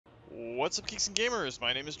What's up, geeks and gamers?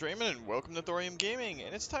 My name is Drementfh, and welcome to Thorium Gaming,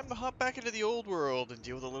 and it's time to hop back into the old world and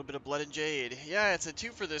deal with a little bit of blood and jade. Yeah, it's a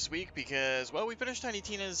two for this week because, well, we finished Tiny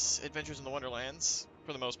Tina's Adventures in the Wonderlands,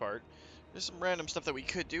 for the most part. There's some random stuff that we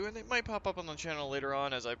could do, and it might pop up on the channel later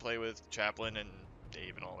on as I play with Chaplin and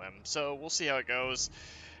Dave and all them, so we'll see how it goes.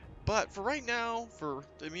 But for right now, for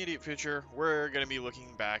the immediate future, we're going to be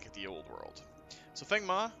looking back at the old world. So Feng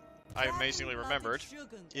Ma, I amazingly remembered,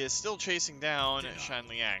 is still chasing down Shan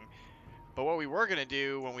Liang. But what we were going to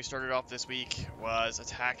do when we started off this week was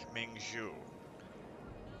attack Mingzhu.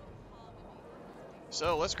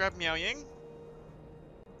 So let's grab Miao Ying.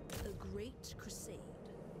 A great crusade.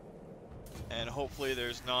 And hopefully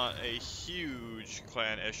there's not a huge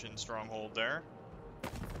Clan Eshin stronghold there.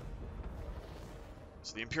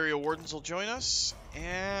 So the Imperial Wardens will join us.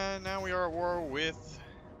 And now we are at war with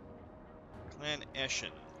Clan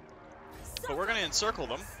Eshin. But we're going to encircle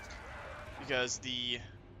them because the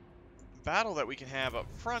battle that we can have up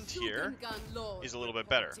front here is a little bit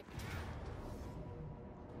better.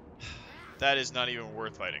 That is not even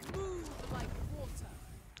worth fighting.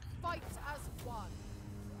 Fight as one.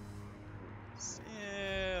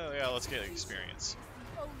 Yeah, let's get experience.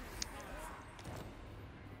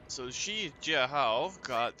 So Shi Jiahao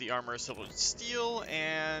got the armor of silver steel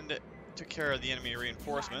and took care of the enemy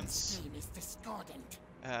reinforcements.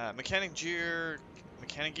 Mechanic Gear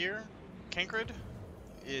Kankrid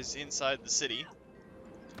is inside the city.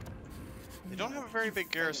 They don't have a very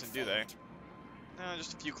big garrison, do they? No,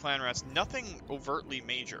 just a few clan rats. Nothing overtly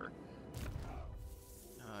major.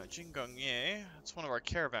 Jin Gongye, that's one of our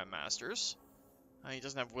caravan masters. He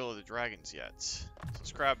doesn't have Will of the Dragons yet. So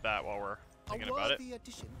let's grab that while we're thinking about it.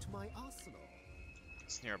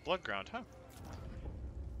 It's near a blood ground, huh?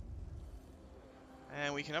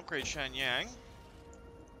 And we can upgrade Shan Yang.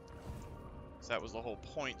 So that was the whole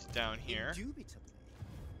point down here.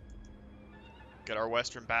 Get our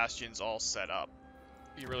western bastions all set up.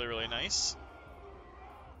 Be really, really nice.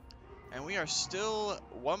 And we are still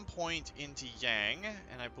 1 point into Yang,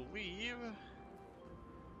 and I believe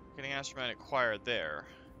getting Astroman acquired there.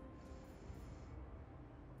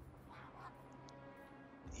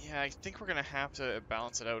 Yeah, I think we're gonna have to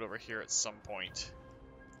balance it out over here at some point.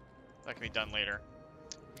 That can be done later.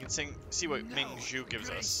 We can see what Mingzhu gives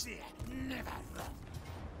us.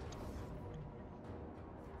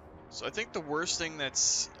 So I think the worst thing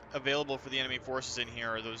that's available for the enemy forces in here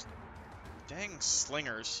are those dang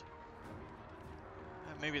slingers.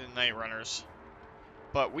 Maybe the night runners.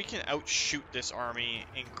 But we can outshoot this army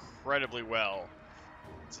incredibly well.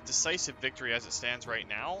 It's a decisive victory as it stands right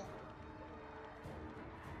now.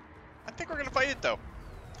 I think we're going to fight it though.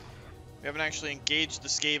 We haven't actually engaged the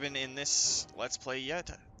Skaven in this Let's Play yet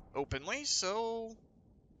openly, so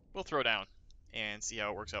we'll throw down and see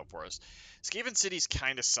how it works out for us. Skaven cities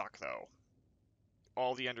kind of suck though.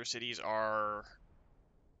 All the undercities are,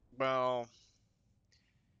 well,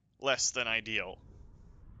 less than ideal.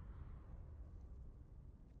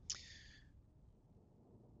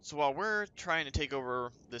 So while we're trying to take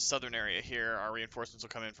over the southern area here, our reinforcements will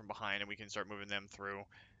come in from behind and we can start moving them through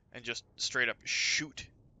and just straight up shoot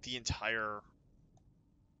the entire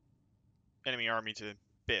enemy army to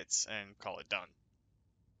bits and call it done.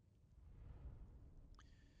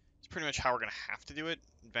 It's pretty much how we're going to have to do it.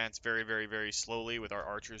 Advance very, very, very slowly with our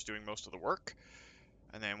archers doing most of the work.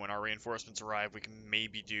 And then when our reinforcements arrive, we can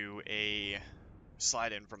maybe do a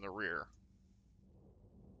slide in from the rear.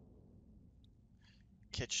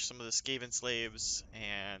 Catch some of the Skaven slaves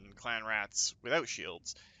and clan rats without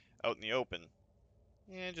shields out in the open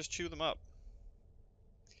and just chew them up.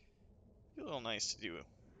 Be a little nice to do.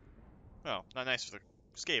 Well, not nice for the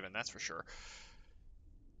Skaven, that's for sure.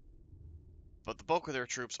 But the bulk of their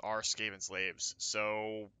troops are Skaven slaves,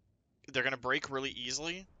 so they're going to break really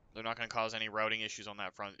easily. They're not going to cause any routing issues on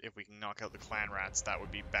that front. If we can knock out the clan rats, that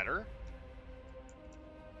would be better.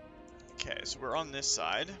 Okay, so we're on this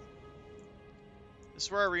side. This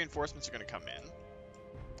is where our reinforcements are going to come in.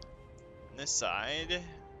 On this side,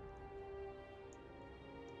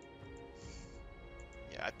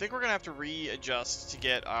 yeah, I think we're going to have to readjust to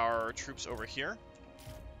get our troops over here.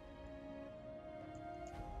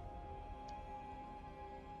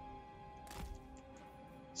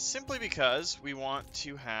 Simply because we want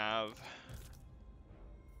to have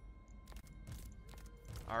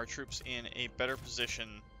our troops in a better position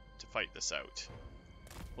to fight this out.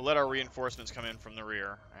 We'll let our reinforcements come in from the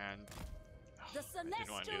rear, and I didn't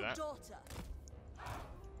want to do that.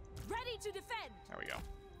 Ready to defend. There we go.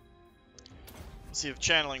 Let's see if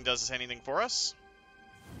channeling does us anything for us.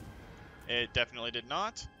 It definitely did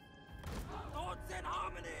not.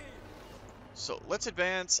 So let's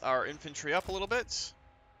advance our infantry up a little bit.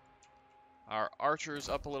 our archers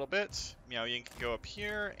up a little bit. Miao Yin can go up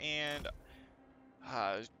here, and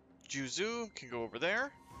Juzu can go over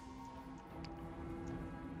there.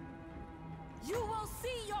 You will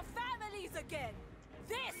see your families again.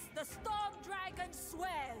 This the Storm Dragon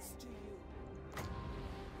swears to you.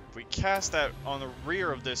 If we cast that on the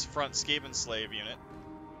rear of this front Skaven Slave unit,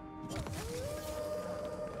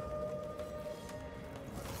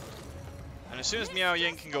 and as soon as Miao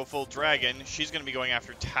Yin can go full dragon, she's going to be going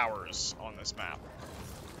after towers on this map.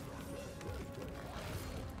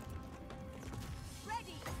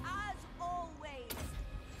 Ready as always.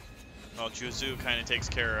 Well, Juzu kind of takes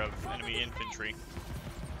care of enemy infantry.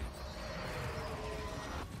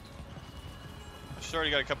 She's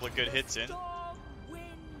already got a couple of good hits in. Storm wind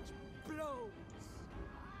blows.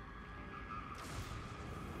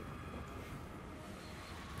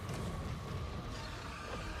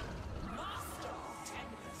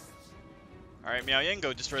 Alright, Miao Yin,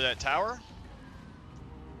 go destroy that tower.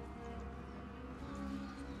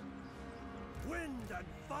 Wind and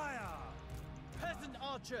fire! Peasant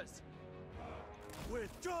archers! With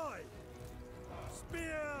joy!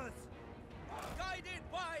 Spears! Guided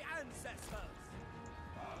by ancestors!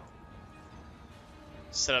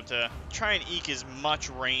 Set up to try and eke as much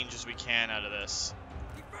range as we can out of this.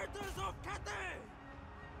 Defenders of Cathay!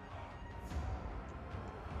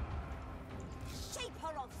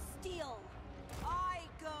 Shaper of steel. I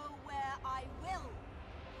go where I will.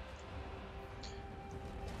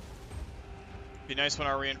 Be nice when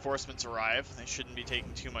our reinforcements arrive. They shouldn't be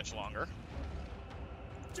taking too much longer.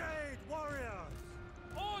 Jade warriors!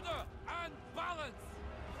 Order and balance!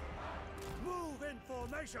 Move in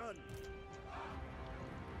formation!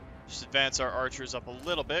 Just advance our archers up a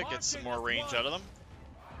little bit, get some more range out of them.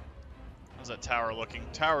 How's that tower looking?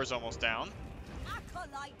 Tower's almost down.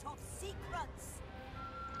 Acolyte of secrets.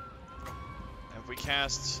 And if we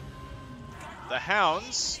cast the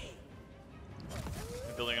hounds,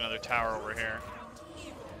 we're building another tower over here.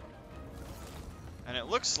 And it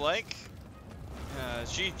looks like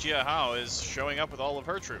Ji Jiahao is showing up with all of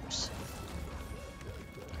her troops.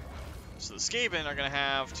 So the Skaven are going to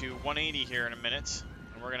have to 180 here in a minute.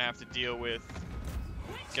 And we're going to have to deal with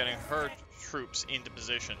getting her troops into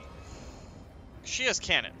position. She has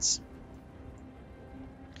cannons.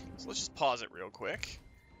 So let's just pause it real quick.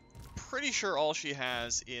 Pretty sure all she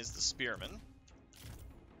has is the spearmen.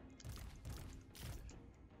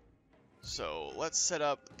 So let's set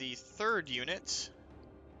up the third unit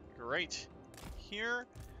right here.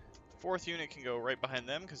 Fourth unit can go right behind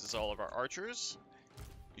them because it's all of our archers.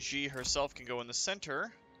 Ji herself can go in the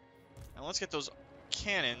center. And let's get those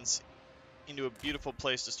cannons into a beautiful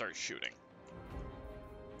place to start shooting.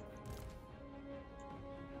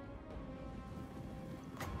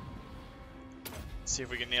 Let's see if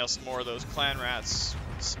we can nail some more of those clan rats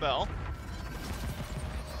with the spell.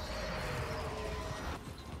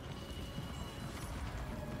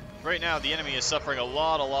 Right now, the enemy is suffering a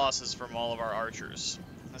lot of losses from all of our archers.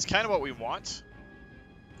 That's kind of what we want.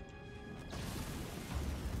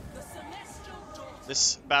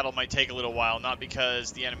 This battle might take a little while, not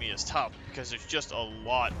because the enemy is tough, because there's just a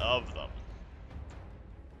lot of them.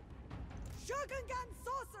 Shogungan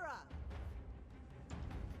sorcerer.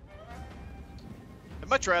 I'd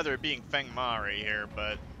much rather it being Feng Mari here,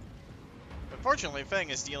 but unfortunately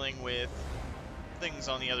Feng is dealing with things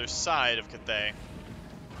on the other side of Cathay.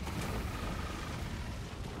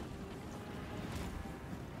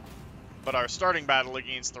 But our starting battle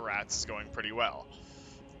against the rats is going pretty well.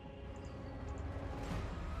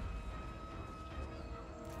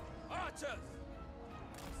 Archers!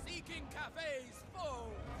 Seeking cafes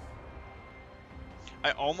foes!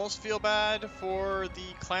 I almost feel bad for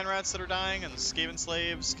the clan rats that are dying and the Skaven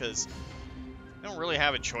slaves, because they don't really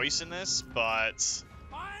have a choice in this, but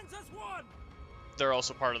Irons as one! they're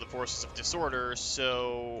also part of the forces of disorder,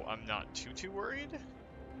 so I'm not too worried.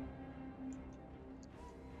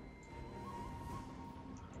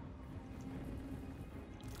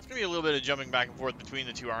 It's gonna be a little bit of jumping back and forth between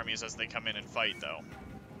the two armies as they come in and fight, though.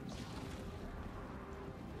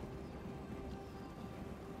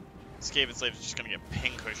 Skaven slaves are just gonna get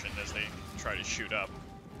pin-cushioned as they try to shoot up.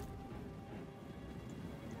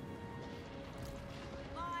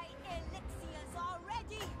 My elixirs are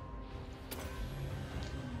ready.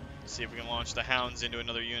 See if we can launch the hounds into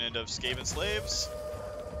another unit of Skaven slaves.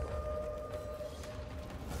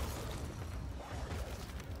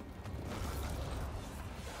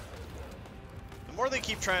 The more they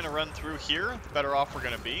keep trying to run through here, the better off we're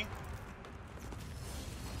gonna be.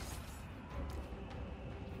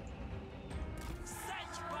 Sent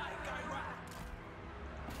by Gairan!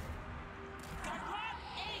 Gairan,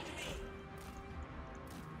 aid me!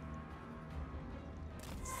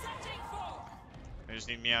 just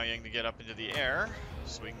need Miao Yang to get up into the air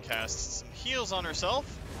so we can cast some heals on herself.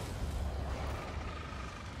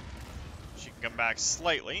 She can come back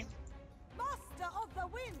slightly. Master of the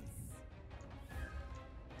winds.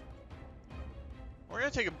 We're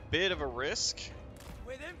going to take a bit of a risk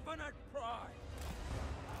With infinite pride.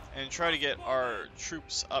 and try to get our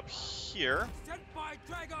troops up here. Sent by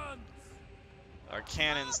dragons. Our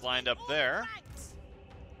cannons lined up there.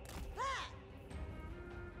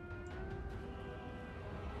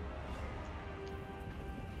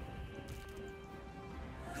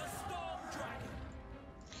 The Storm Dragon.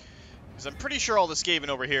 Because I'm pretty sure all the Skaven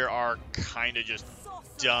over here are kind of just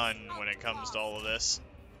done when it comes to all of this.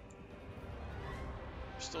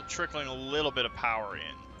 We're still trickling a little bit of power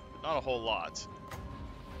in, but not a whole lot.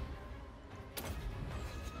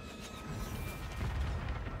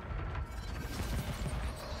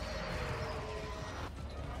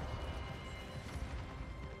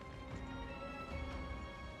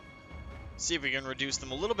 See if we can reduce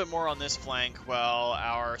them a little bit more on this flank while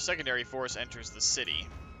our secondary force enters the city.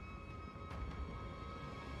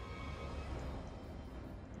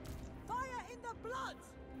 Fire in the blood.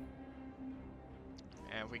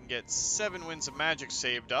 And if we can get 7 winds of magic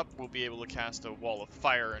saved up, we'll be able to cast a wall of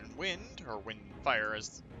fire and wind, or wind fire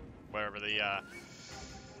as whatever the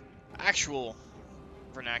actual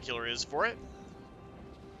vernacular is for it.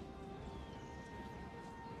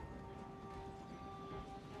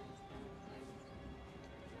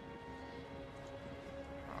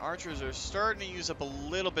 Archers are starting to use up a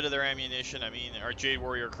little bit of their ammunition. I mean, our Jade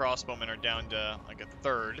Warrior crossbowmen are down to like a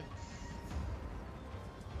third.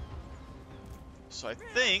 So I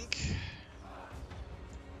think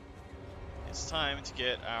it's time to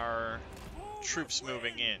get our troops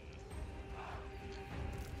moving in.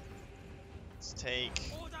 Let's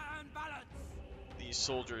take Order and balance. these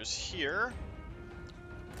soldiers here.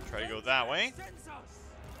 Try to go that way. Sends us.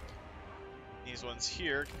 These ones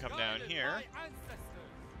here can come down Guided here. by ancestors.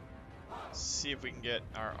 See if we can get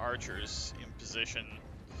our archers in position.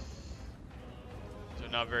 They're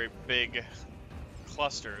not very big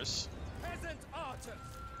clusters. Peasant archers.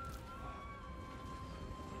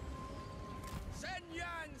 Shen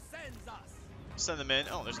Yang sends us. Send them in.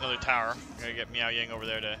 Oh, there's another tower. Gotta get Miao Yang over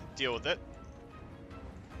there to deal with it.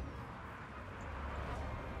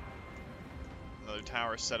 Another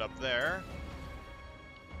tower set up there.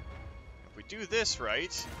 If we do this right,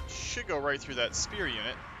 it should go right through that spear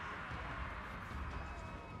unit.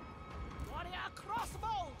 Warrior crossbows.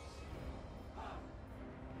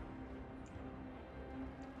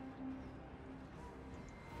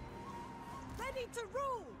 Ready to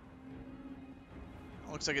rule.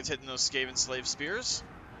 Looks like it's hitting those Skaven slave spears.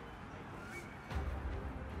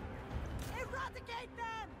 Eradicate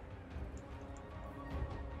them.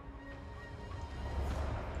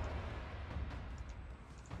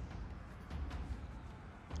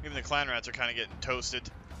 Even the clan rats are kind of getting toasted.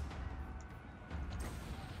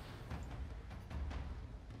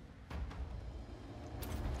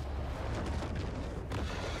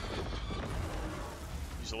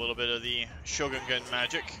 Use a little bit of the Shogun Gun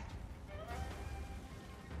magic.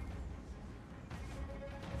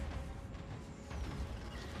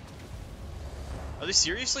 Are they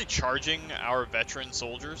seriously charging our veteran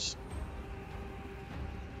soldiers?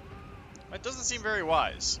 That doesn't seem very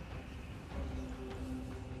wise.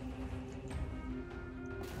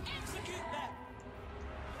 Execute them.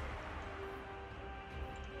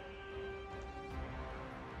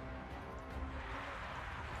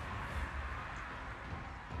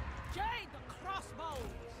 Jade the crossbows.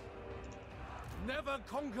 Never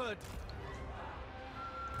conquered.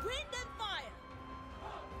 Wind and fire.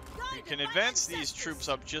 We can advance these troops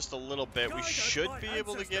up just a little bit. We should be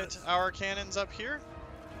able to get our cannons up here.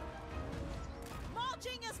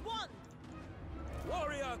 Marching as one.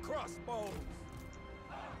 Warrior crossbows.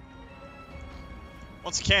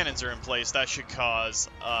 Once the cannons are in place, that should cause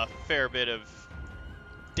a fair bit of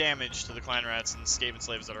damage to the clan rats and Skaven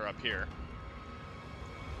slaves that are up here.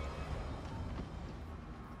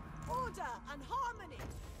 Order and harmony.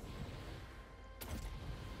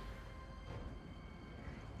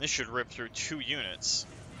 This should rip through 2 units.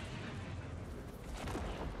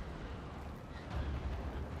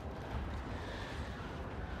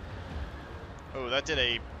 Oh, that did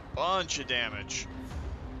a bunch of damage.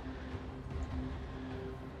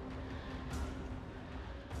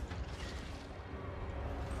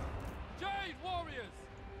 Jade warriors.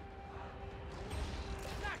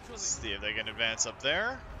 Naturally. Let's see if they can advance up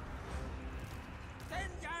there. Shen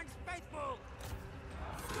Yang's faithful.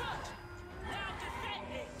 Good. Now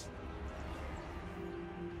defend it.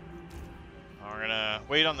 We're gonna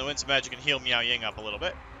wait on the winds of magic and heal Miao Yang up a little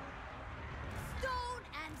bit. Stone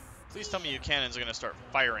Please tell me you cannons are going to start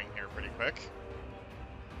firing here pretty quick.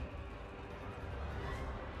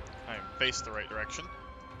 I faced the right direction.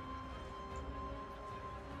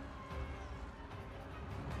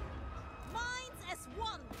 Minds as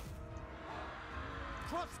one.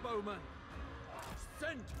 Crossbowmen!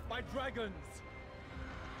 Sent by dragons!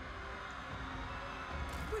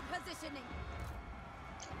 Repositioning.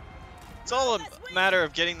 It's all a matter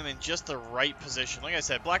of getting them in just the right position. Like I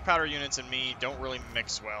said, black powder units and me don't really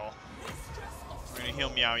mix well. I'm going to heal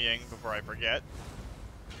Miao Ying before I forget.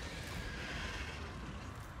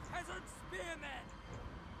 Peasant spearmen!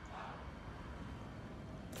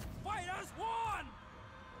 Fight as one!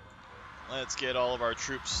 Let's get all of our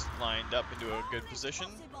troops lined up into a good position.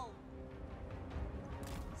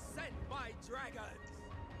 Sent by dragons!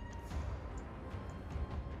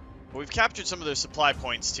 But we've captured some of their supply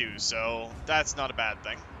points too, so that's not a bad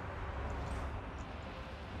thing.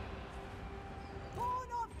 Born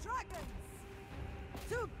of dragons.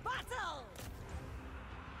 To battle.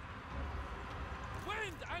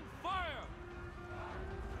 Wind and fire!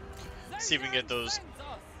 See if we can get those Sends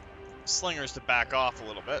us. slingers to back off a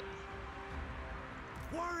little bit.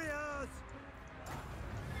 Warriors!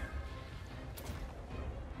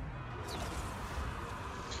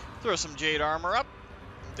 Throw some Jade armor up.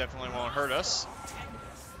 Definitely won't hurt us.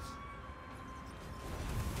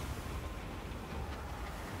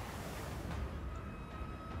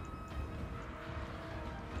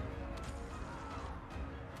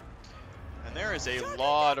 And there is a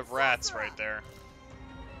lot of rats right there.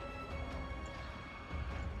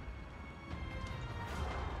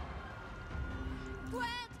 Grand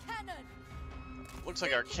cannon. Looks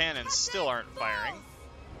like our cannons still aren't firing.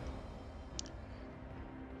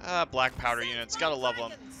 Black powder units, gotta love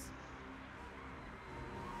them.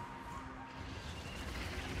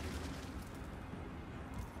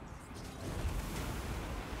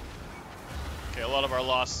 Okay, a lot of our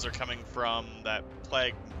losses are coming from that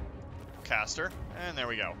plague caster, and there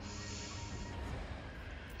we go.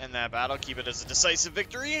 And that battle, keep it as a decisive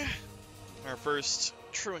victory. Our first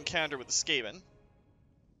true encounter with the Skaven.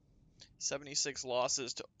 76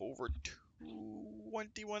 losses to over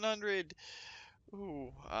 2,100.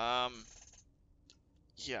 Ooh,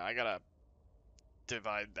 yeah, I gotta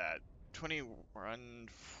divide that. 21,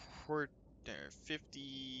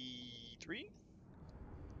 53?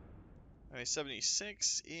 Okay,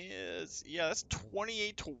 76 is, yeah, that's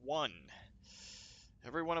 28 to 1.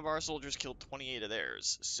 Every one of our soldiers killed 28 of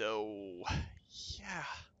theirs. So, yeah.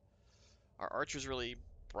 Our archers really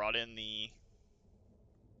brought in the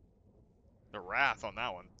wrath on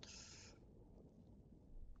that one.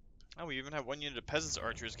 Oh, we even have one unit of peasants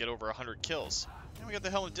archers get over 100 kills. And we got the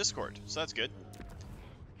Helm of Discord, so that's good.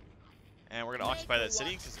 And we're going to occupy that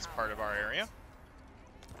city because it's part of our area.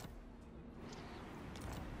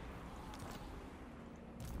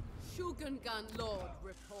 Shogungan Lord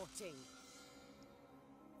reporting.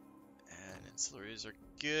 And ancillaries are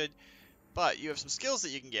good. But you have some skills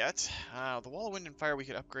that you can get. The Wall of Wind and Fire we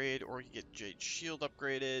could upgrade, or we could get Jade Shield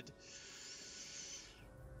upgraded.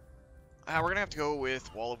 We're going to have to go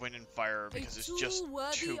with Wall of Wind and Fire because it's just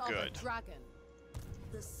too good.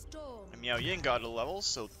 The storm. And Miao Ying got a level,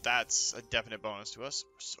 so that's a definite bonus to us.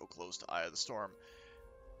 We're so close to Eye of the Storm.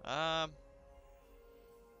 Let's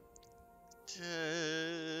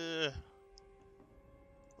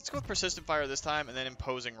go with Persistent Fire this time, and then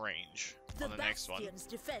Imposing Range on the next one.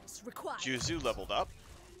 Juzu leveled up,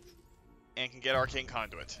 and can get Arcane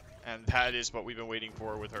Conduit. And that is what we've been waiting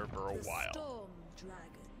for with her for a while.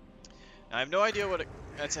 Now, I have no idea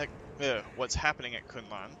what's happening at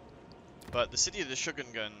Kunlan, but the city of the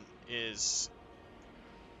Shogungun is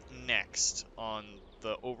next on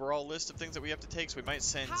the overall list of things that we have to take, so we might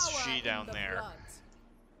send Xi down there.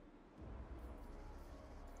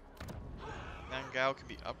 Nangao can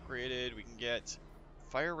be upgraded. We can get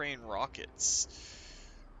Fire Rain rockets.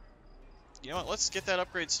 You know what? Let's get that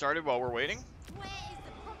upgrade started while we're waiting. Where is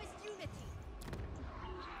the promised unity?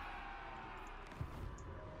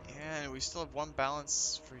 And we still have one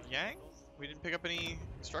balance for Yang. We didn't pick up any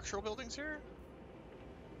structural buildings here.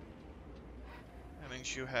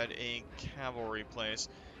 Mingxiu had a cavalry place.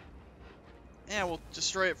 Yeah, we'll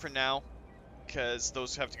destroy it for now, because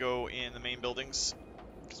those have to go in the main buildings.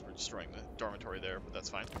 Because we're destroying the dormitory there, but that's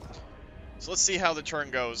fine. So let's see how the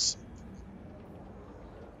turn goes.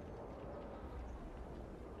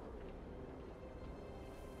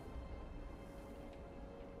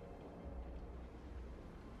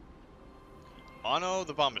 Ano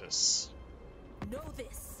the Vomitous. Know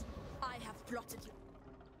this. I have plotted you.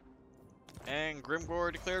 And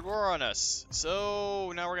Grimgor declared war on us.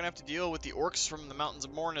 So now we're going to have to deal with the orcs from the Mountains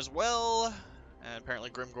of Morn as well. And apparently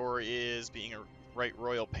Grimgor is being a right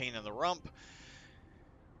royal pain in the rump.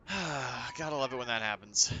 Gotta love it when that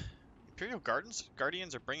happens. Imperial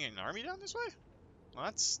Guardians are bringing an army down this way? Well,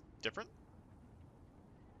 that's different.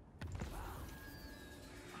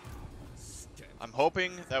 I'm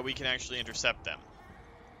hoping that we can actually intercept them.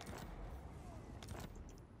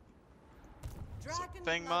 So,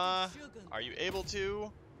 Fengma, are you able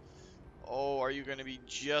to? Oh, are you going to be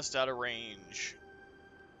just out of range?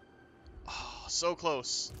 Oh, so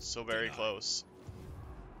close. So very close.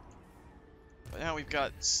 But now we've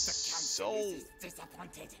got so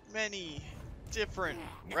many different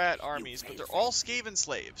rat armies, but they're all Skaven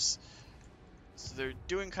slaves. So they're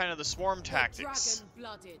doing kind of the swarm tactics.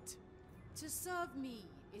 Dragon-blooded. To serve me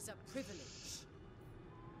is a privilege.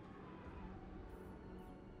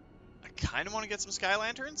 I kind of want to get some sky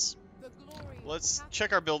lanterns. The glory of Let's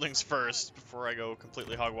check our buildings first before I go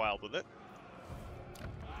completely hog wild with it.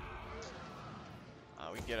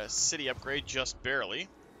 We can get a city upgrade just barely.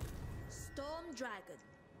 Storm Dragon.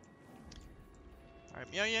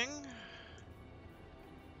 Alright, Miao Ying.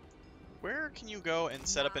 Where can you go and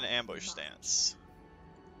set up an ambush stance?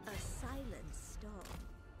 A silent storm.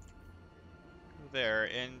 There,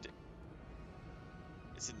 and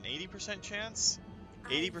is it an 80% chance?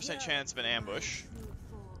 80% chance of an ambush.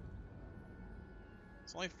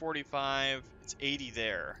 It's only 45. It's 80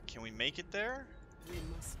 there. Can we make it there? We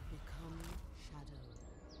must become shadow.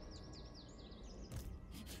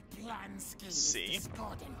 Plan scheme See. is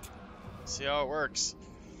discordant. See how it works.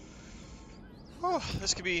 Oh,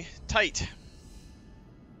 this could be tight.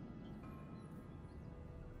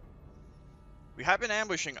 We have been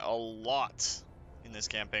ambushing a lot in this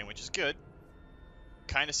campaign, which is good.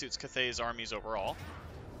 Kind of suits Cathay's armies overall.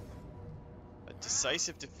 A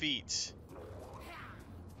decisive defeat.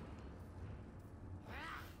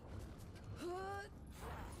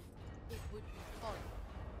 It would be fun.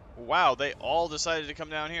 Wow, they all decided to come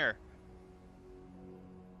down here.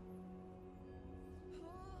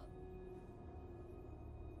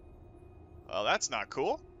 Well, that's not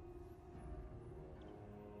cool.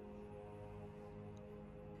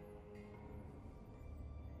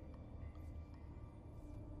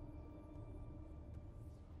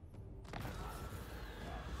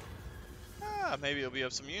 Maybe it'll be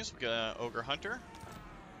of some use. We got an Ogre Hunter.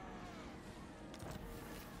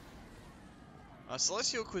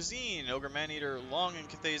 Celestial Cuisine, Ogre Maneater, long in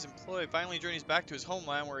Cathay's employ, finally journeys back to his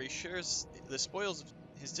homeland where he shares the spoils of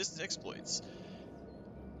his distant exploits.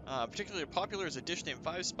 Particularly popular is a dish named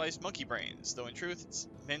 5 Spiced Monkey Brains, though in truth it's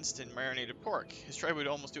minced and marinated pork. His tribe would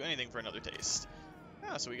almost do anything for another taste.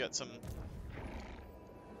 So we got some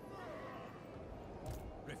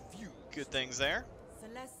good things there.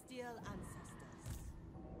 Celestial ancestors.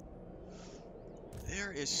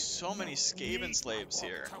 There is so many Skaven slaves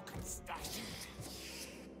here.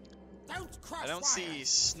 I don't see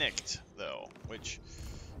Snicked, though, which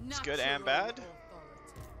is good and bad.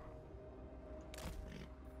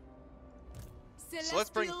 So let's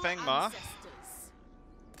bring Fengma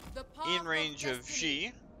in range of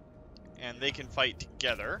Xi, and they can fight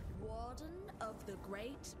together. Warden of the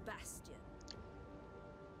Great Bastion.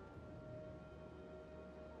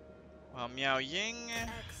 While Miao Ying...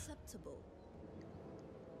 Acceptable.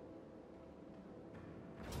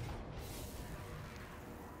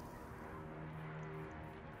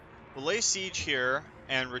 We'll lay siege here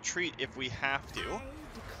and retreat if we have to,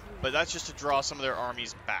 but that's just to draw some of their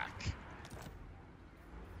armies back.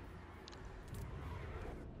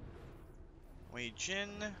 Wei Jin,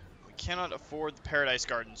 we cannot afford the Paradise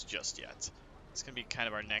Gardens just yet. It's going to be kind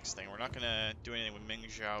of our next thing. We're not going to do anything with Ming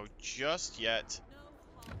Zhao just yet.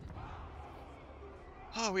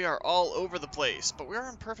 Oh, we are all over the place, but we are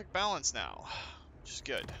in perfect balance now, which is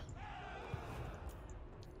good.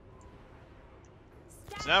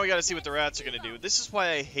 So now we gotta see what the rats are gonna do. This is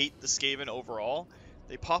why I hate the Skaven overall.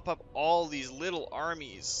 They pop up all these little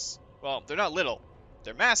armies. Well, they're not little.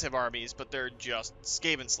 They're massive armies, but they're just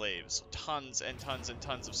Skaven slaves. Tons and tons and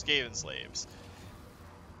tons of Skaven slaves.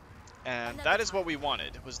 And that is what we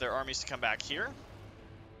wanted, was their armies to come back here.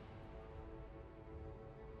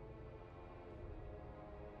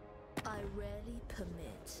 I rarely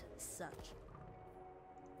permit such.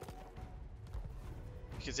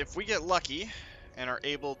 Because if we get lucky and are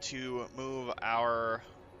able to move our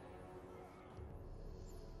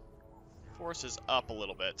forces up a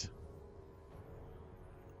little bit.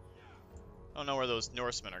 I don't know where those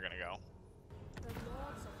Norsemen are going to go.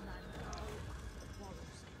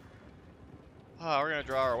 We're going to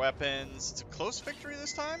draw our weapons. It's a close victory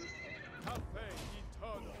this time.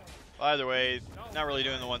 Either way, not really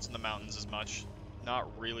doing the ones in the mountains as much.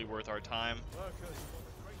 Not really worth our time.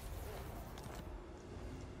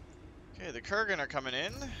 Okay, the Kurgan are coming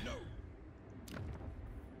in. No.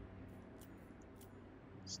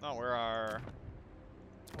 It's not where our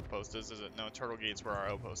outpost is it? No, Turtle Gate's where our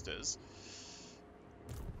outpost is.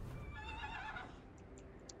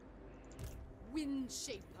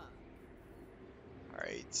 Windshaper.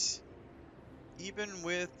 Alright. Even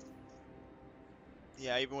with...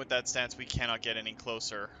 Yeah, even with that stance, we cannot get any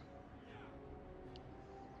closer.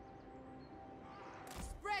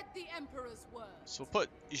 Spread the Emperor's word. So we'll put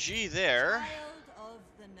Xi there, Child of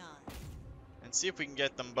the Nine. and see if we can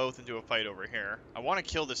get them both into a fight over here. I want to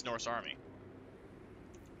kill this Norse army.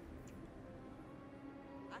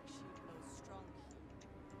 Actually blows strong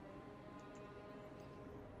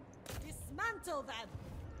here. Dismantle them!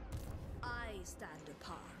 I stand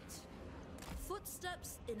apart.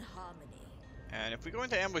 Footsteps in harmony. And if we go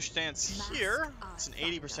into ambush stance here, it's an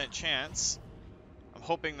 80% chance. I'm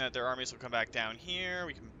hoping that their armies will come back down here.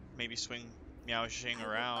 We can maybe swing Miao Xing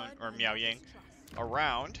around, or Miao Ying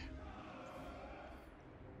around.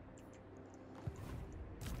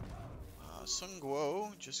 Sun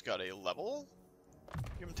Guo just got a level.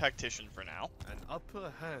 Give him Tactician for now. An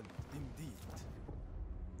upper hand, indeed.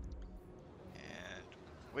 And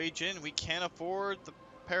Wei Jin, we can't afford the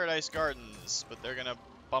Paradise Gardens, but they're gonna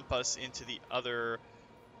bump us into the other.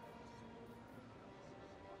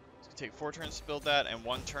 It's gonna take 4 turns to build that and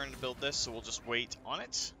 1 turn to build this, so we'll just wait on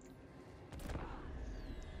it.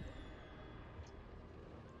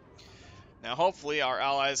 Now hopefully our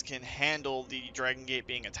allies can handle the Dragon Gate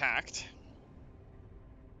being attacked.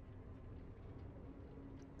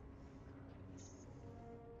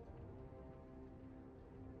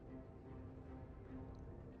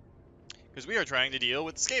 Because we are trying to deal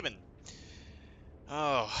with Skaven.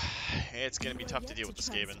 Oh, it's going to be tough to deal with the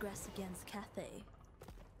Skaven.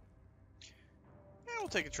 Yeah, we'll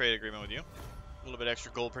take a trade agreement with you. A little bit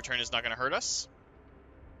extra gold per turn is not going to hurt us.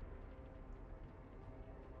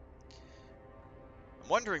 I'm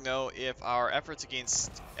wondering, though, if our efforts against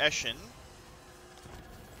Eschen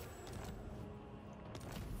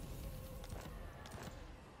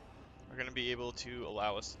are going to be able to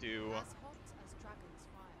allow us to do... As hot as dragon's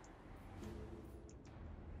fire.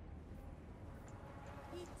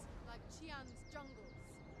 Heat like Qian's jungles.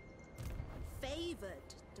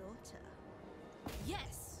 Favored daughter.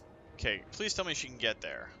 Yes. Okay, please tell me she can get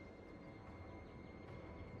there.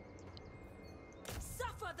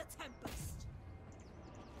 Suffer the tempest.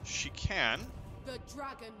 She can. The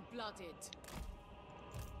dragon-blooded.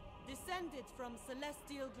 Descended from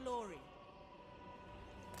celestial glory.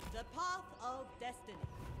 The path of destiny.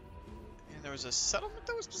 And there was a settlement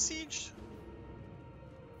that was besieged.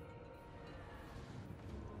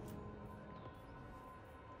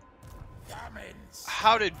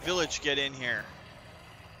 How did Village get in here?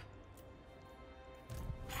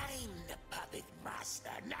 I'm the puppet master,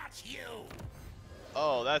 not you.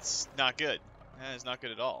 Oh, that's not good. That is not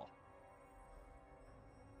good at all.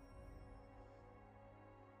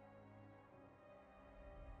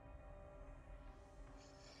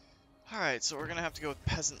 Alright, so we're gonna have to go with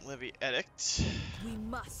Peasant Levy Edict. We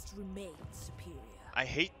must remain superior. I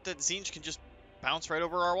hate that Zinj can just bounce right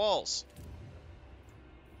over our walls.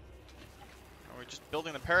 We're just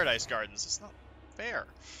building the Paradise Gardens. It's not fair.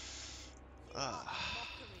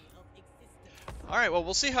 Alright, well,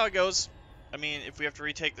 we'll see how it goes. I mean, if we have to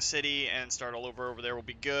retake the city and start all over there, will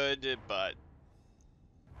be good, but...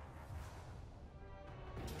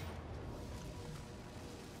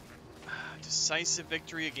 Decisive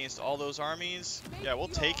victory against all those armies? Yeah, we'll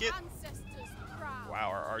take it. Wow,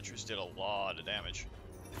 our archers did a lot of damage.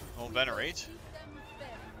 We'll venerate.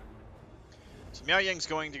 So Miao Ying's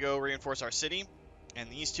going to go reinforce our city, and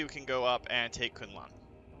these two can go up and take Kunlun.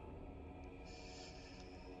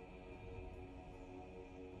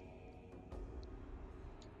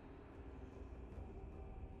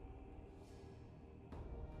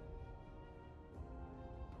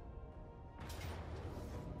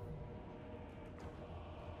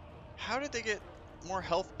 How did they get more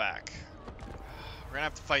health back? We're gonna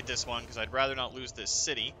have to fight this one because I'd rather not lose this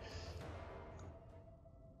city.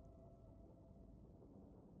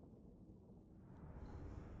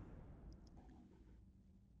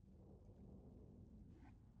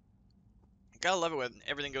 Gotta love it when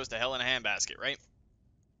everything goes to hell in a handbasket, right?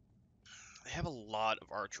 They have a lot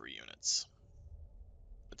of archery units.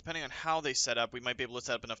 But depending on how they set up, we might be able to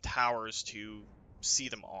set up enough towers to see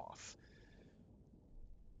them off.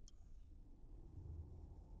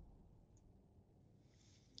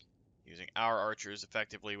 Using our archers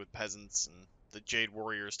effectively with peasants and the Jade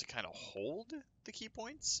warriors to kind of hold the key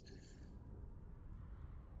points.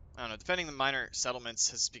 I don't know, defending the minor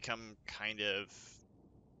settlements has become kind of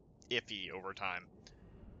iffy over time.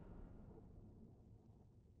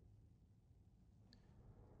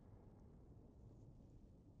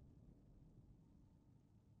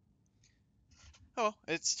 Oh,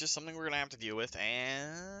 it's just something we're gonna have to deal with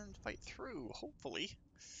and fight through, hopefully.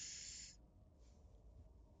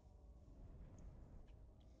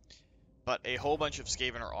 But a whole bunch of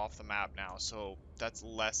Skaven are off the map now, so that's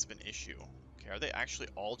less of an issue. Okay, are they actually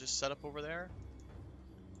all just set up over there?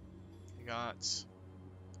 They got...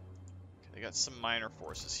 Okay, they got some minor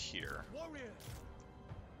forces here. Warrior.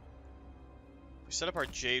 We set up our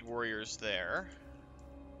Jade warriors there.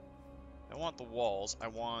 I want the walls. I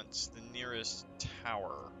want the nearest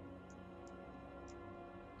tower. I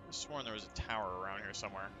could have sworn there was a tower around here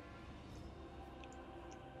somewhere.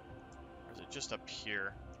 Or is it just up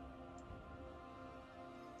here?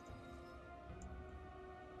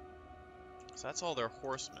 So that's all their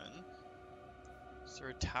horsemen. Is there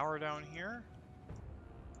a tower down here?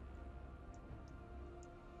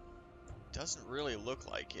 Doesn't really look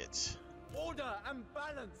like it. Order and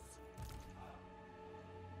balance.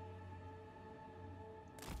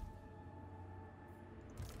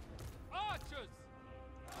 Archers.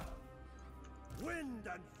 Wind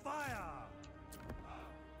and fire!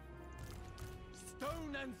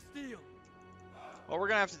 Stone and steel. Well, we're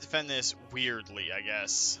gonna have to defend this weirdly, I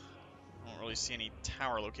guess. I don't really see any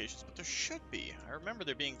tower locations, but there should be. I remember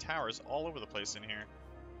there being towers all over the place in here.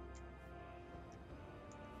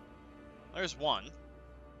 There's one.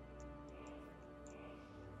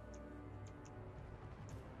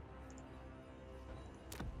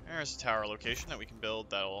 There's a tower location that we can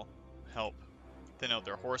build that'll help thin out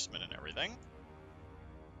their horsemen and everything.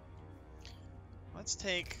 Let's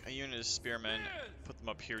take a unit of spearmen, put them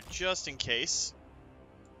up here just in case.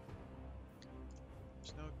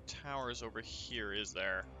 There's no towers over here, is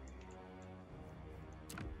there?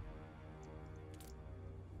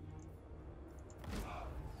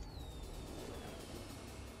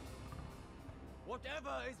 Whatever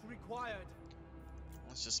is required.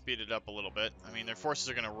 Let's just speed it up a little bit. I mean, their forces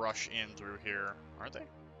are going to rush in through here, aren't they?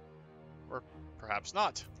 Or perhaps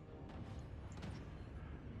not.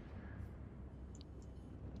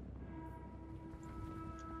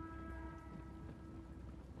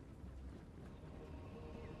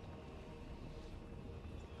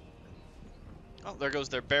 Oh, there goes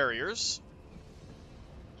their barriers.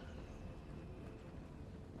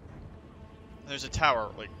 There's a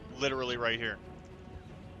tower, like, literally right here.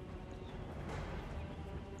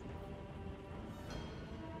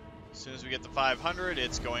 As soon as we get the 500,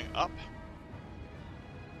 it's going up.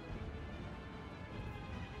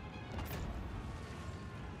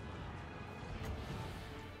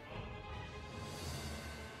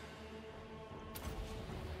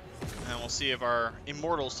 And we'll see if our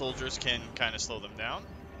immortal soldiers can kind of slow them down.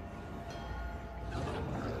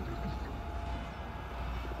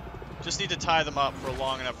 Just need to tie them up for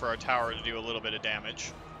long enough for our tower to do a little bit of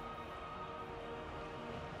damage.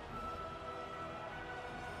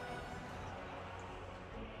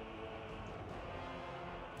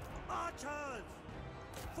 Archers!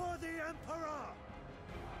 For the Emperor!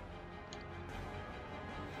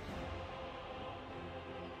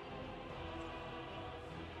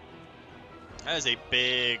 That is a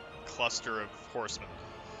big cluster of horsemen.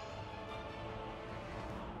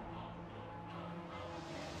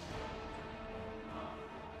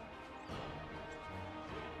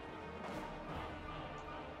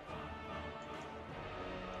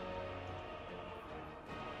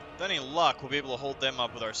 With any luck, we'll be able to hold them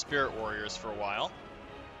up with our spirit warriors for a while.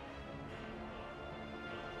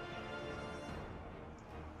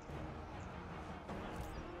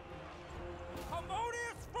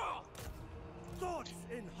 Harmonious front. Thoughts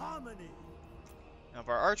in harmony! Now, if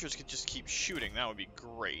our archers could just keep shooting, that would be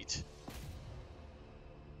great.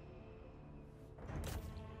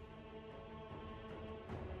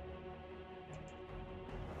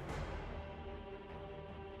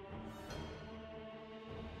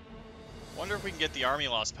 Wonder if we can get the army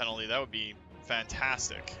loss penalty. That would be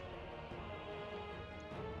fantastic.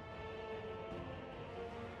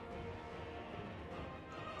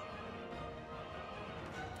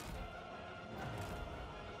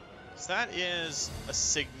 So that is a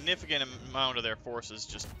significant amount of their forces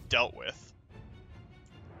just dealt with.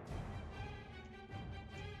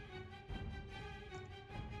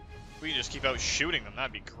 If we can just keep out shooting them,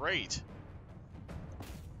 that'd be great.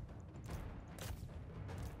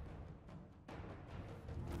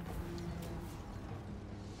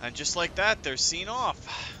 And just like that, they're seen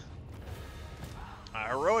off. A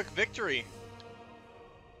heroic victory.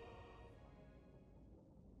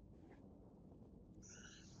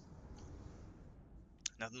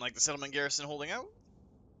 Nothing like the settlement garrison holding out.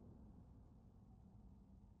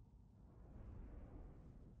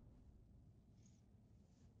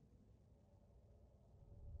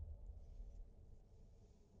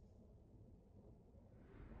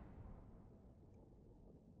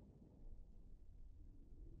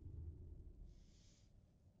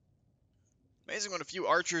 Amazing what a few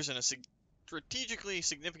archers in a strategically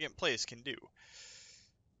significant place can do.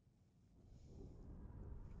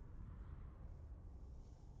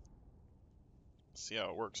 See how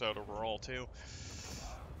it works out overall too.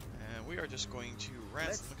 And we are just going to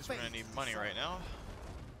ransom because we're going to need money right now.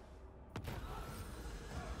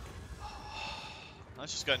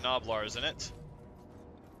 That's just got Noblars in it.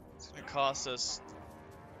 It's going to cost us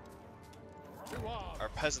our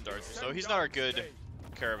peasant archer, so he's not our good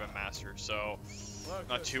caravan master, so I'm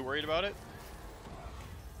not too worried about it.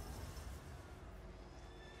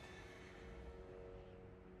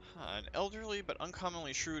 An elderly but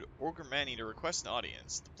uncommonly shrewd ogre Manny to request an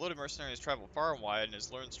audience. The bloated mercenary has traveled far and wide and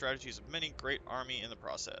has learned strategies of many great army in the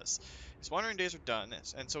process. His wandering days are done,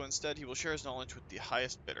 and so instead he will share his knowledge with the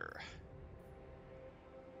highest bidder.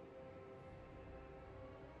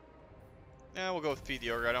 Yeah, we'll go with feed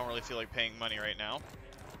the ogre. I don't really feel like paying money right now.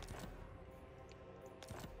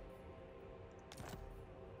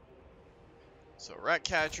 So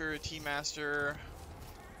Ratcatcher, Tea-Master,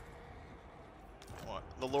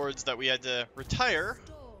 the lords that we had to retire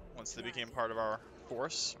once they became part of our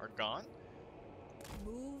force are gone.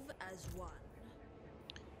 Move as one.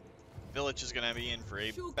 Village is gonna be in for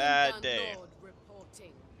a bad day.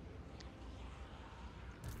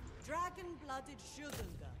 Dragon-blooded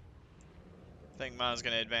Shogunga. Thingma is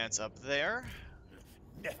gonna advance up there.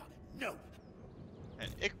 Never. No.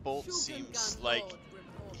 And Ickbolt seems like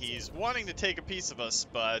he's wanting to take a piece of us,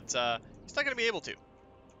 but he's not gonna be able to.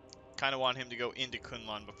 Kind of want him to go into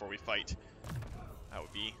Kunlun before we fight. That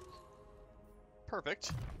would be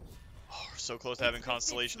perfect. Oh, we're so close to having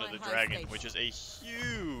Constellation of the Dragon, which is a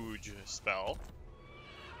huge spell.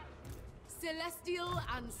 Celestial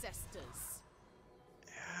Ancestors.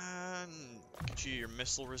 And get you your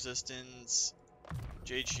missile resistance,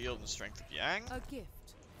 Jade Shield, and Strength of Yang. A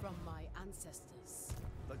gift from my ancestors.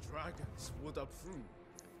 The dragons would approve.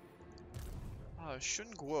 Shun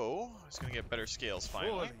Guo is going to get better scales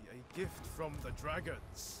finally. Surely a gift from the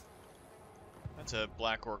dragons. That's a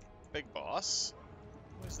Black Orc big boss.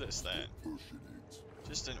 What is this then?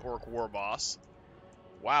 Just an Orc war boss.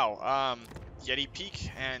 Wow, Yeti Peak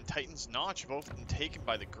and Titan's Notch have both been taken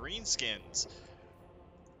by the Greenskins.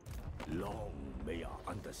 Long may our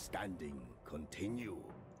understanding continue.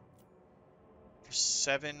 For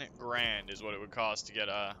 7 grand is what it would cost to get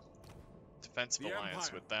a defensive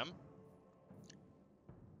alliance with them.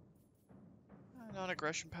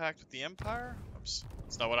 Non-aggression pact with the Empire. Oops,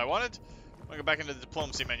 that's not what I wanted. I'm gonna go back into the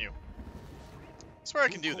diplomacy menu. I swear I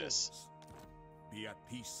can do this. Be at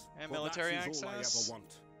peace. And for military that is all I access. ever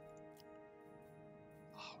want.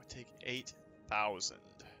 Oh, we take 8,000.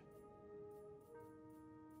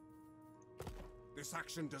 This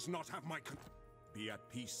action does not have my be at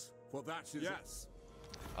peace, for that is yes.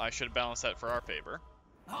 I should have balanced that for our favor.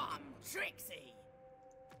 Trixie.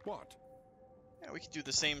 What? Yeah, we could do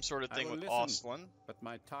the same sort of thing with listen, Ostlin. but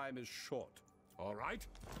my time is short. All right.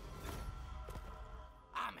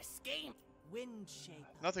 I'm a scheme.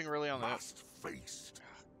 Windshaper. Nothing really on that. Fast-faced.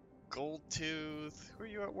 Goldtooth. Who are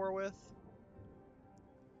you at war with?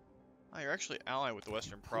 Oh, you're actually allied with the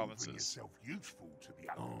Western provinces. Yourself useful to the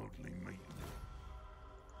hardly meeting.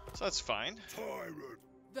 So that's fine. Tyrant.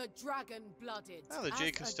 The dragon-blooded. Oh, the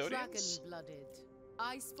Jade Custodians. Dragon-blooded.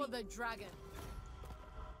 Ice for the dragon.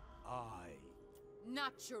 I.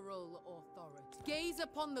 Natural authority. Gaze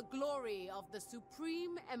upon the glory of the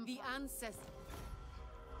supreme and the ancestors.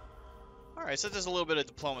 Alright, so there's a little bit of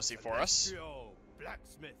diplomacy for us.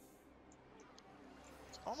 Blacksmith.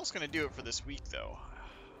 Almost gonna do it for this week, though.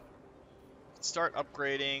 Start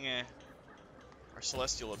upgrading our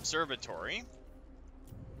Celestial Observatory.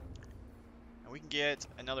 And we can get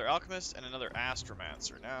another Alchemist and another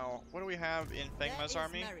Astromancer. Now, what do we have in Fengma's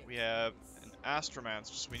army? We have an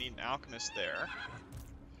Astromancer, so we need an Alchemist there.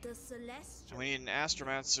 The Celestial. And we need an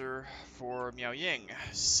Astromancer for Miao Ying.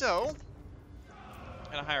 So,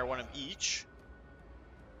 I'm gonna hire one of each.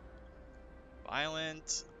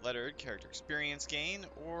 Violent, lettered, character experience gain,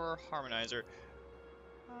 or Harmonizer.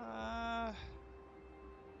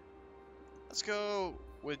 Let's go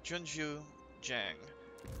with Junju Jiang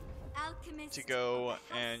Alchemist to go of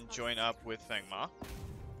the House and of join up with Fengma.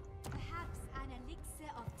 Perhaps an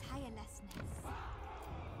elixir of tirelessness.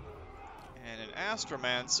 And an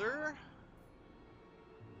Astromancer.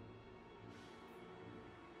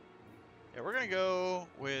 Yeah, we're gonna go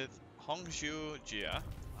with Hongzhu Jia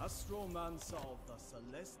Astromancer of the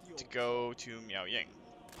Celestial. to go to Miao Ying.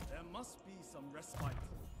 There must be some respite.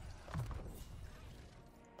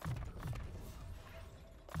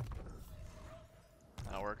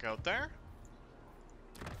 That'll work out there.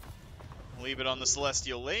 Leave it on the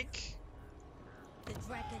Celestial Lake. The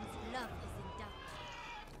dragon's love is in doubt.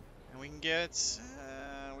 we can get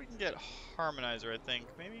Harmonizer, I think,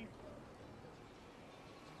 maybe?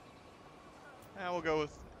 We'll go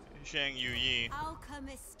with Zhang Yuyi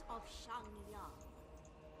Alchemist of Shangyang.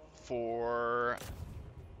 for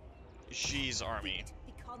Xi's army.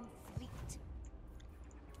 Become fleet.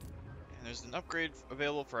 And there's an upgrade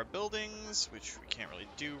available for our buildings, which we can't really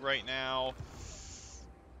do right now.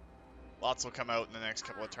 Lots will come out in the next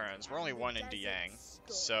couple of turns. We're only one into Yang,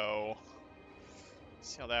 so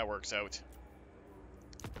see how that works out.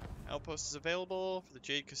 Outpost is available for the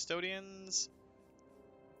Jade Custodians.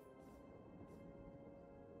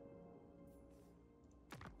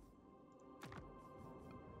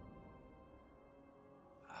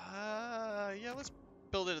 Yeah, let's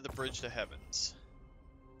build it at the Bridge to Heavens.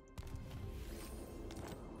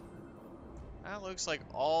 That looks like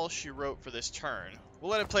all she wrote for this turn.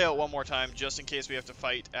 We'll let it play out one more time, just in case we have to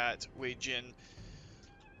fight at Wei Jin.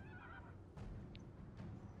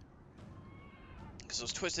 Because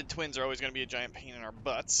those Twisted Twins are always going to be a giant pain in our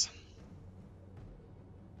butts.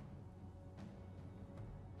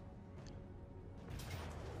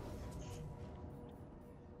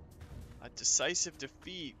 A decisive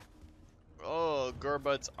defeat. Oh,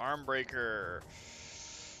 Gurbud's Armbreaker.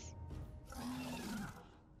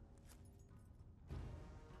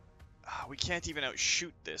 We can't even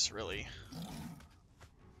outshoot this, really.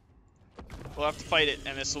 We'll have to fight it,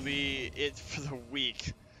 and this will be it for the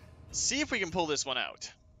week. See if we can pull this one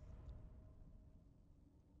out.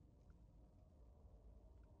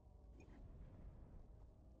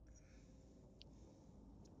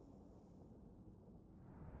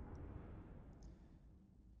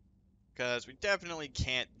 Because we definitely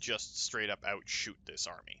can't just straight up outshoot this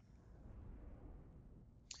army.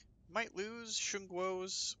 Might lose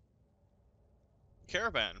Shunguo's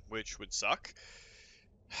caravan, which would suck.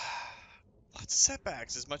 Lots of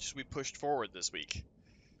setbacks as much as we pushed forward this week.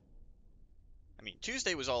 I mean,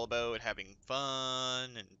 Tuesday was all about having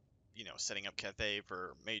fun and, you know, setting up Cathay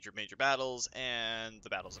for major battles, and the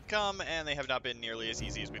battles have come, and they have not been nearly as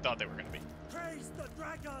easy as we thought they were going to be. Praise the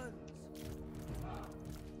dragons!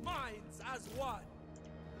 Minds as one!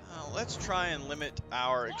 Let's try and limit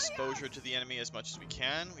our exposure to the enemy as much as we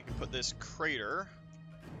can. We can put this crater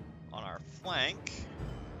on our flank.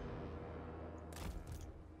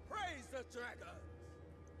 Praise the dragons!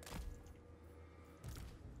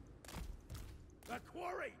 The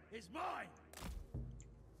quarry is mine!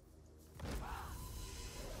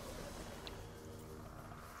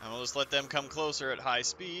 And we'll just let them come closer at high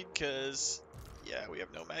speed, because, yeah, we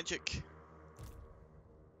have no magic.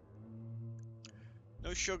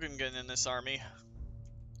 No Shogungun in this army.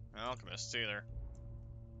 No Alchemists either.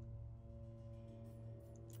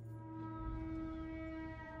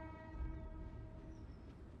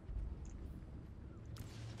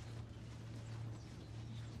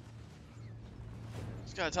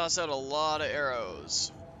 Just gotta toss out a lot of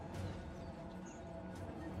arrows.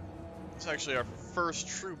 It's actually our first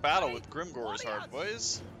true battle with Grimgor's Hard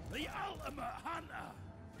Boys. The ultimate hunter!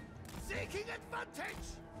 Seeking advantage!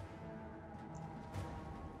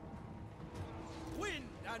 Wind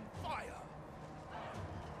and fire!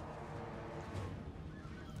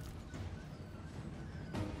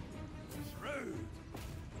 Shrewd!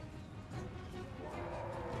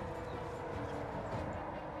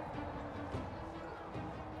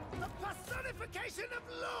 The personification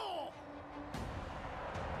of law!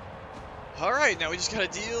 Alright, now we just gotta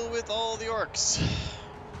deal with all the orcs.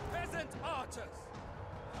 Peasant archers!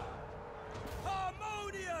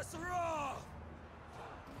 Harmonious roar!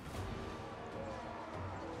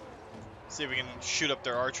 See if we can shoot up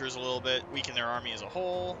their archers a little bit, weaken their army as a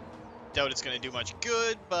whole. Doubt it's going to do much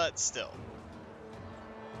good, but still.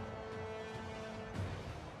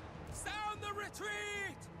 Sound the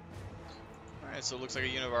retreat! Alright, so it looks like a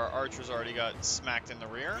unit of our archers already got smacked in the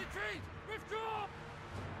rear. Retreat! Withdraw!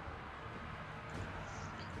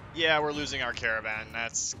 Yeah, we're losing our caravan.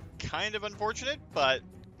 That's kind of unfortunate, but...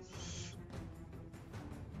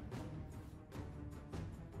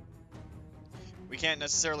 we can't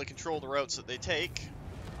necessarily control the routes that they take.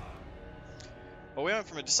 But we went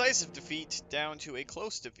from a decisive defeat down to a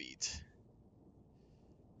close defeat.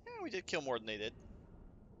 Yeah, we did kill more than they did.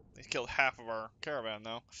 They killed half of our caravan,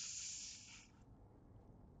 though.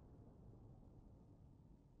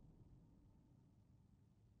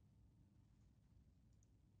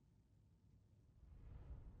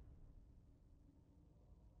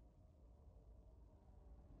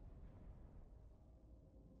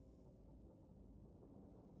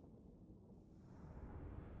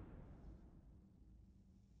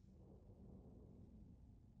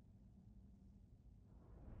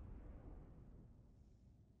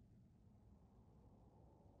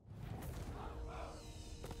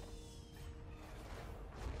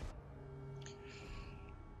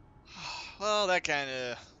 Well, that kind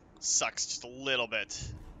of sucks just a little bit.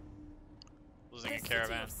 Losing a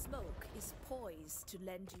caravan. The city of smoke is poised to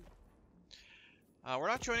lend you. We're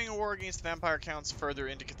not joining a war against the vampire counts further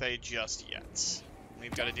into Cathay just yet.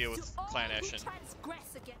 We've got to deal with Clan Eshin.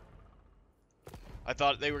 I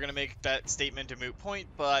thought they were going to make that statement a moot point,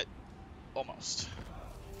 but almost.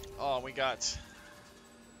 Oh, we got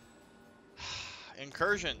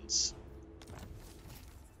incursions.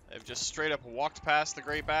 They've just straight up walked past the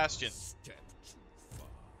Great Bastion. Step too far.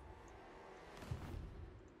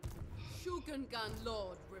 Shugengan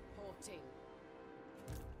Lord reporting.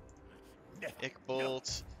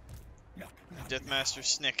 Ickbolt. Deathmaster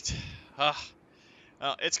Snicked. Well,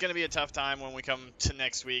 it's going to be a tough time when we come to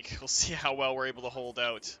next week. We'll see how well we're able to hold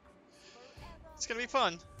out. It's going to be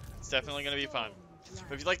fun. It's definitely going to be fun.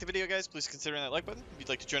 But if you liked the video, guys, please consider that like button. If you'd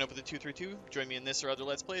like to join up with the 232, join me in this or other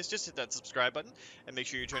Let's Plays, just hit that subscribe button. And make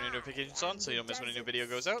sure you turn your notifications on so you don't miss when a new video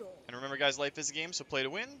goes out. And remember, guys, life is a game, so play to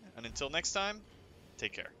win. And until next time,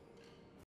 take care.